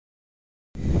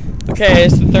Okay,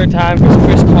 it's the third time because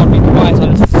Chris called me twice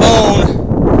on his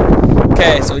phone.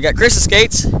 Okay, so we got Chris's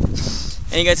skates,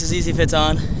 and he gets his Easy Fits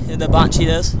on, the Bont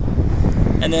Cheetahs.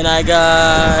 And then I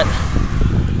got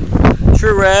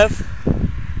True Rev.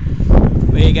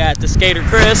 We got the skater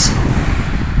Chris,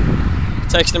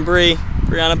 texting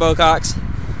Brianna Bocox.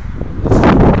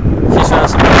 She showed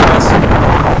us some Chris,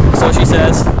 so she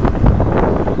says.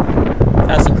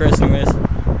 That's some Chris anyways.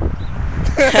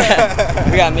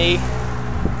 We got me.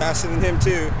 Faster than him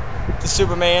too. The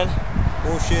Superman.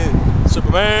 Bullshit.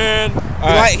 Superman.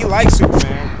 He likes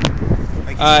Superman.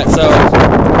 Like, alright, so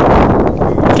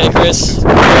okay, Chris. I'm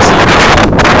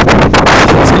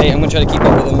gonna try to keep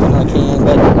up with him when I can,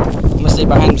 but I'm gonna stay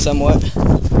behind him somewhat.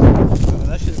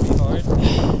 that shouldn't be hard.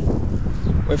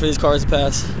 Wait for these cars to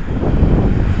pass.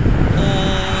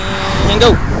 And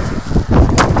go.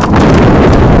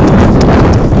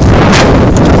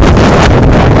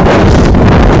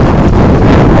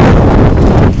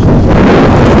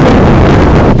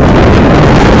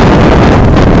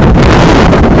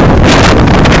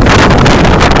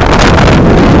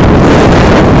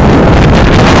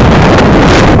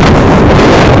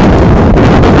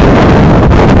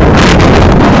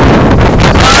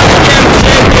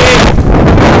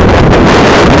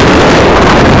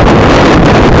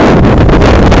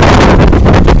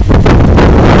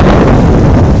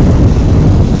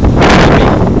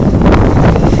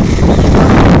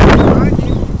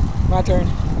 My turn.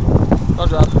 Don't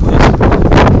drop,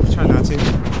 please. Try not to.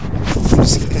 I'm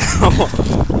just kidding.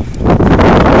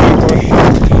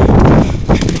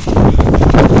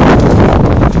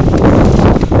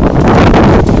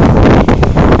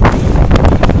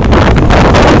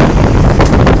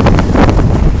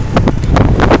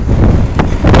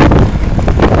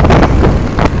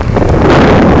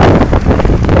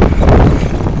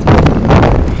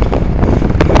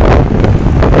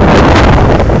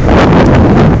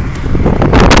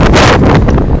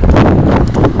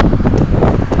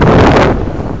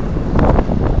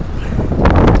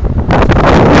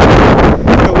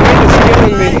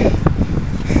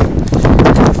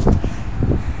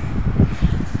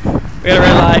 We got a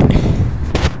red light.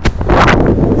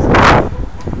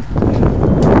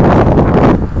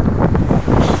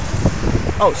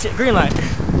 Oh shit, green light.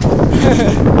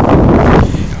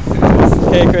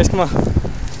 Okay, Chris, come on.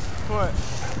 What?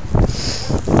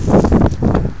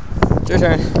 It's your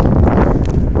turn.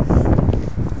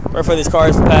 Wait for these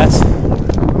cars to pass.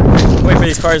 Wait for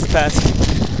these cars to pass.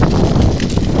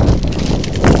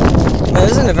 Man,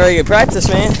 this isn't a very good practice,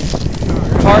 man.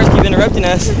 Cars keep interrupting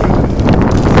us.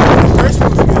 First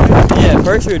one was good. Yeah,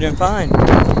 first we were doing fine.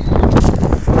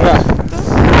 Yeah.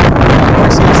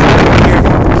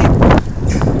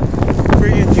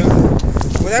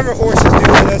 Whatever horses do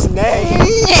with us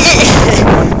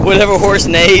neigh. Whatever horse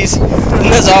neighs.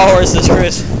 And that's all horses,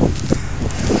 Chris. I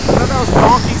thought that was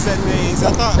donkeys that neighs.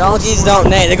 I thought Donkeys don't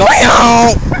neigh. They go,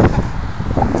 "Meow."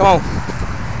 Come on.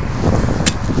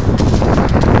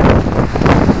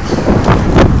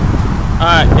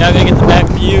 Alright, yeah, I'm gonna get the back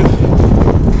view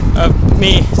of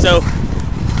me. So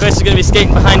Chris is gonna be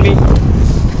skating behind me.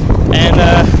 And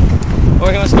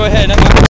we're gonna go ahead.